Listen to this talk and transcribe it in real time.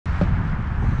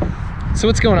So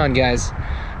what's going on, guys?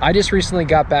 I just recently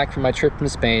got back from my trip from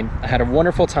Spain. I had a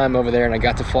wonderful time over there and I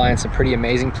got to fly in some pretty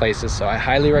amazing places, so I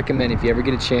highly recommend, if you ever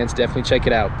get a chance, definitely check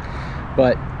it out.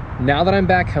 But now that I'm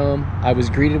back home, I was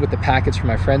greeted with the package from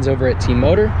my friends over at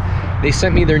T-Motor. They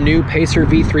sent me their new Pacer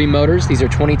V3 motors. These are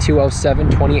 2207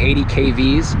 2080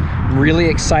 KVs. I'm really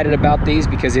excited about these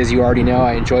because, as you already know,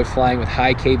 I enjoy flying with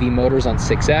high KV motors on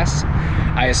 6S.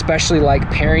 I especially like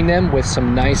pairing them with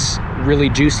some nice, really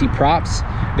juicy props.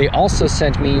 They also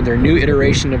sent me their new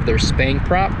iteration of their Sbang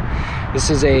prop. This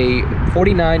is a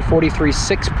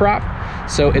 49-43-6 prop,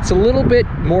 so it's a little bit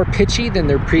more pitchy than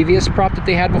their previous prop that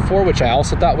they had before, which I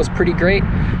also thought was pretty great.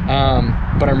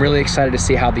 But I'm really excited to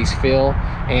see how these feel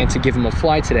and to give them a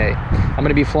fly today. I'm going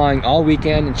to be flying all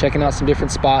weekend and checking out some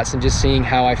different spots and just seeing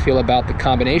how I feel about the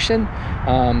combination.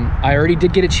 I already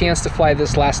did get a chance to fly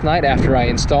this last night after I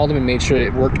installed them and made sure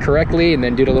it worked correctly, and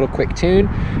then did a little quick tune.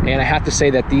 And I have to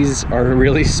say that these are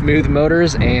really smooth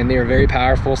motors and they are very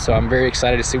powerful, so I'm very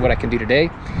excited to see what I can do today.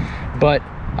 But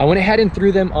I went ahead and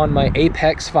threw them on my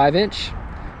Apex 5-inch.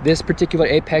 This particular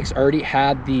Apex already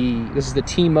had this is the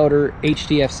T-Motor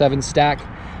HDF7 stack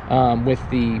with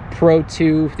the Pro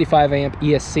 2 55 amp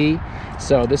ESC.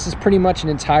 So this is pretty much an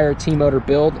entire T-Motor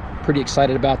build. Pretty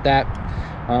excited about that.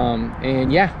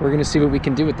 And yeah, we're gonna see what we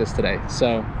can do with this today.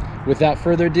 So without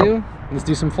further ado, let's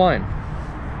do some flying.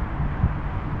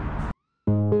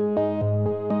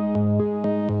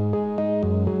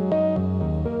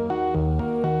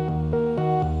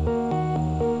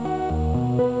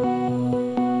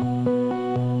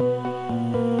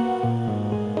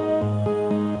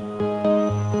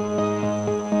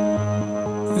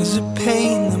 There's a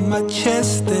pain in my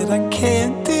chest that I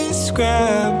can't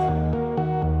describe.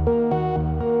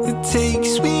 It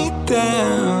takes me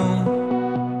down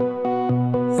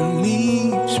and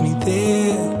leaves me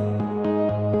there.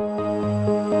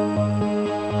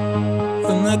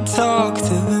 When I talk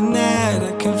to the night,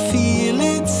 I can feel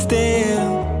it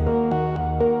still.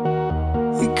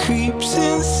 It creeps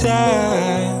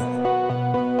inside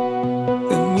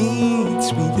and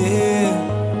meets me there.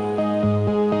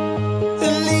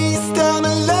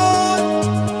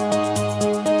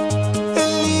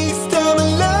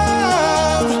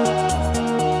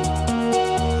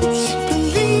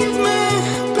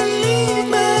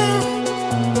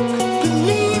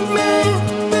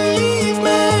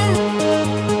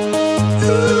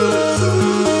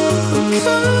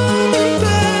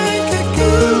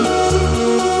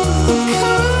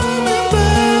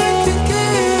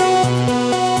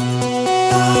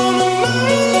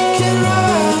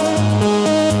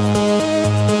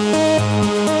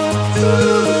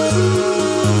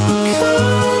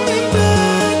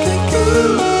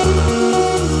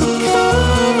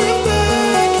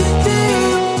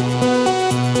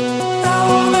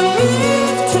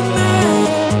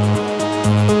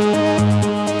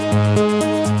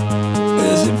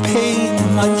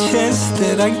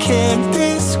 I can't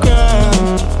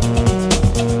describe.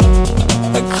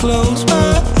 I close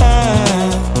my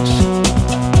eyes,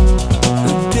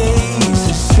 the day's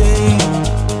the same.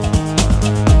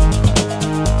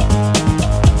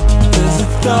 There's a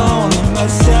thorn in my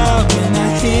side when I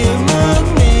hear my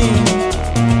name.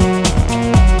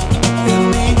 It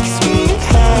makes me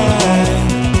high.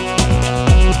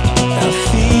 I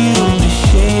feel the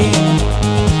shame.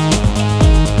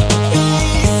 At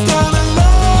least I'm alive.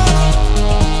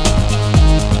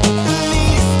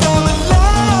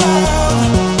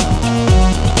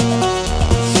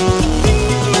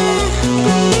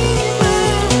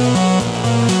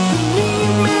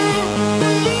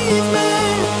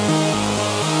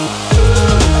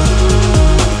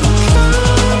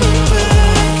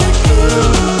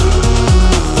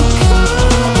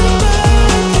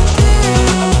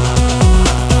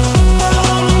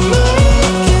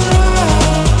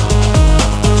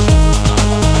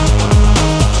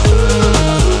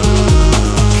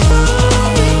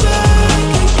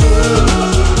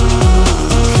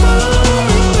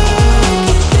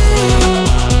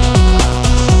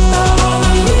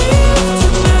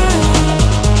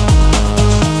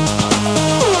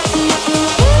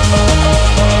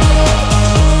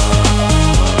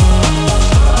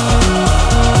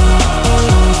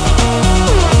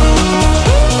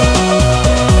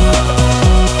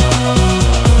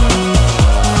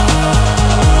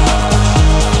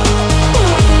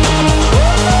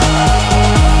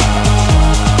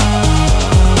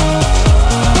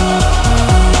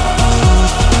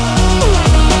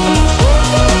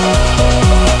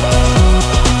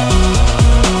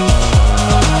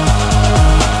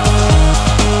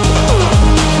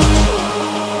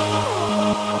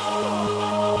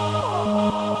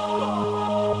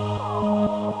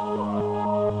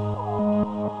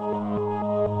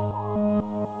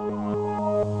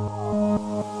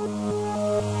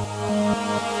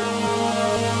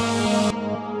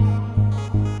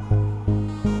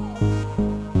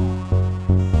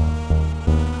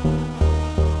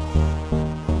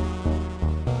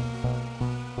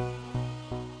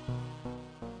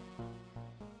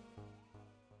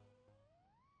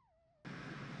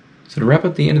 So to wrap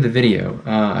up the end of the video,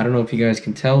 I don't know if you guys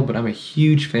can tell, but I'm a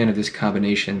huge fan of this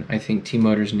combination. I think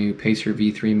T-Motor's new Pacer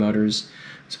V3 motors,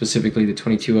 specifically the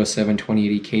 2207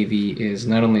 2080 kV, is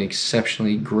not only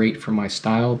exceptionally great for my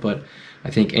style, but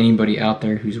I think anybody out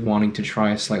there who's wanting to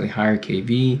try a slightly higher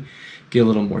kV, get a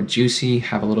little more juicy,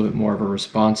 have a little bit more of a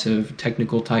responsive,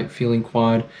 technical type feeling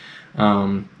quad,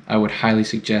 I would highly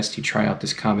suggest you try out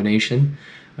this combination.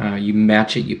 You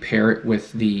match it, you pair it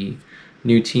with the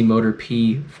new T-Motor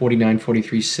P2207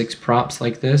 V3 props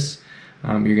like this,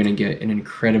 you're going to get an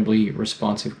incredibly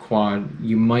responsive quad.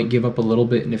 You might give up a little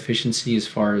bit in efficiency as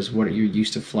far as what you're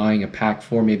used to flying a pack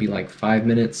for, maybe like 5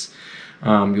 minutes.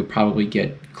 You'll probably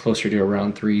get closer to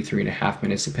around 3.5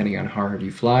 minutes depending on how hard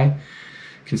you fly.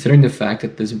 Considering the fact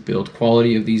that this build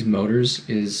quality of these motors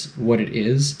is what it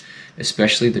is,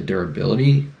 especially the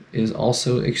durability is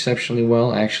also exceptionally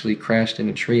well. I actually crashed in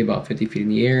a tree about 50 feet in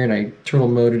the air and I turtle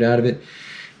moded out of it,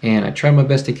 and I tried my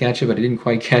best to catch it, but I didn't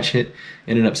quite catch it.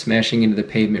 Ended up smashing into the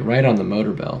pavement right on the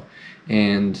motor bell,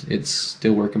 and it's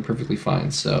still working perfectly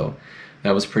fine. So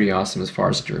that was pretty awesome as far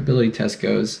as the durability test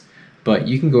goes. But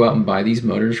you can go out and buy these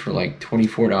motors for like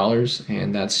 $24,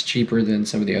 and that's cheaper than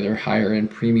some of the other higher end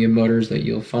premium motors that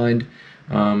you'll find,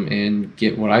 and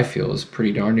get what I feel is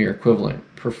pretty darn near equivalent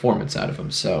performance out of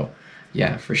them. So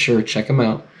yeah, for sure, check them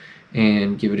out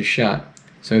and give it a shot.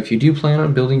 So if you do plan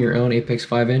on building your own Apex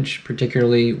 5-inch,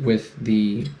 particularly with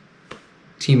the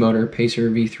T-Motor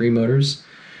Pacer V3 motors,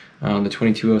 the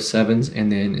 2207s, and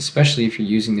then especially if you're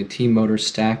using the T-Motor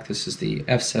stack, this is the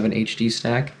F7 HD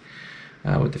stack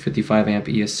with the 55 amp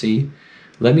ESC,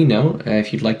 let me know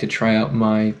if you'd like to try out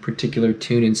my particular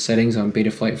tune and settings on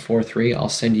Betaflight 4.3. I'll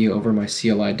send you over my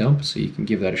CLI dump so you can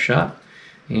give that a shot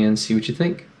and see what you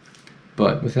think.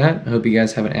 But with that, I hope you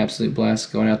guys have an absolute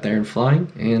blast going out there and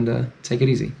flying, and take it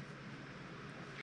easy.